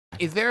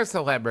Is there a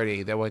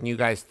celebrity that when you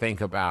guys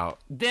think about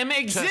them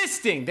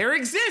existing, they're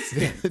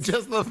existing,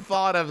 just the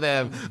thought of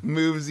them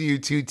moves you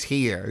to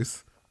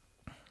tears?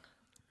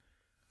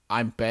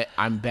 I'm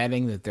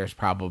betting that there's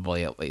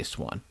probably at least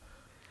one.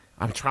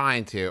 I'm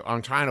trying to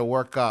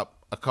work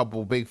up a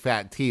couple big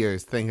fat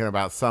tears thinking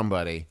about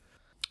somebody.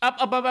 Up.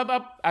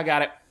 I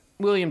got it.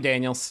 William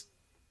Daniels,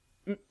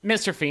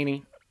 Mr.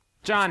 Feeney,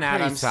 John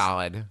Adams. Pretty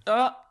solid.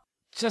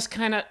 Just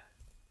kind of.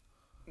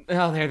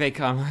 Oh, there they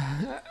come.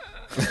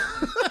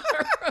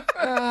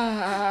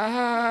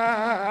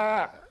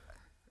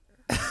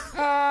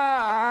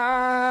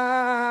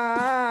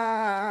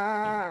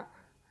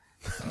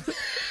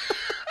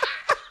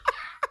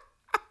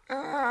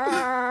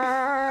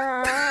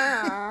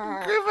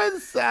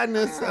 Griffin's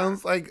sadness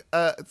sounds like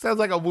a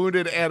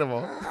wounded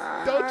animal.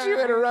 Don't you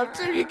interrupt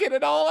him. You get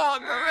it all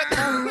out,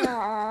 Griffin.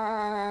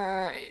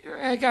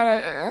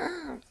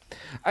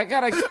 I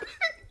gotta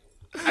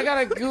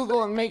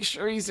Google and make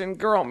sure he's in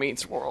Girl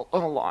Meets World.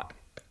 Hold on.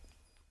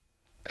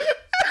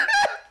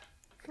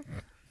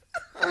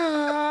 Don't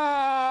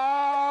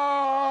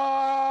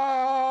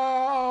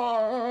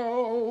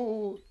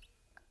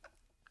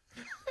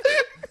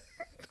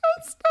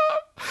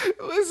stop.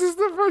 This is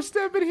the first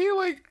step in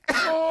healing.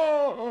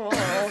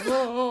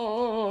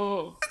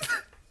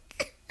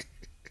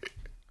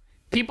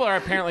 People are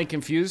apparently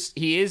confused.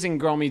 He is in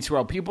Girl Meets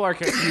World. People are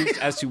confused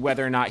as to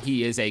whether or not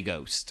he is a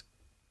ghost.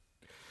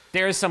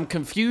 There is some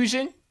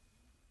confusion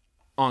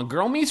on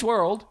Girl Meets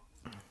World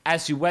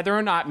as to whether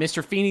or not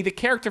Mr. Feeney, the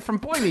character from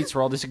Boy Meets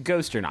World, is a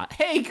ghost or not.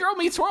 Hey, Girl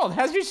Meets World,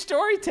 how's your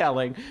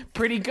storytelling?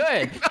 Pretty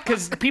good,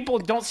 because people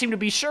don't seem to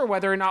be sure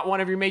whether or not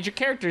one of your major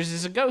characters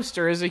is a ghost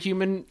or is a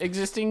human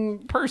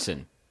existing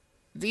person.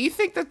 Do you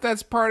think that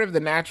that's part of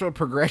the natural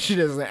progression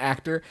as an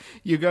actor?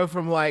 You go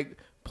from, like,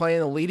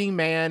 playing a leading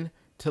man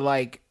to,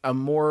 like, a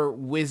more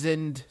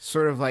wizened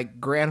sort of, like,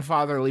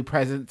 grandfatherly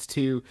presence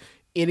to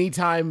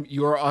anytime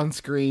you're on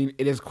screen,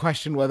 it is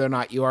questioned whether or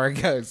not you are a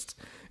ghost.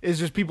 It's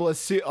just people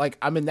assume, like,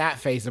 I'm in that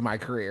phase of my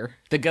career.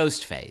 The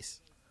ghost phase.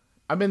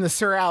 I'm in the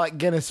Sir Alec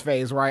Guinness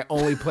phase where I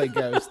only play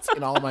ghosts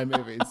in all of my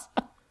movies.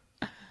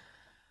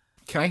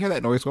 Can I hear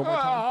that noise one more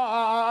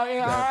time? Okay,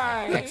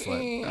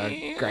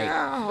 excellent.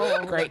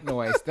 Great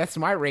noise. That's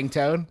my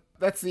ringtone.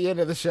 That's the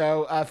end of the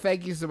show.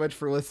 Thank you so much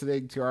for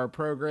listening to our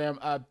program.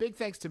 Big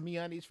thanks to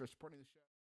MeUndies for supporting the show.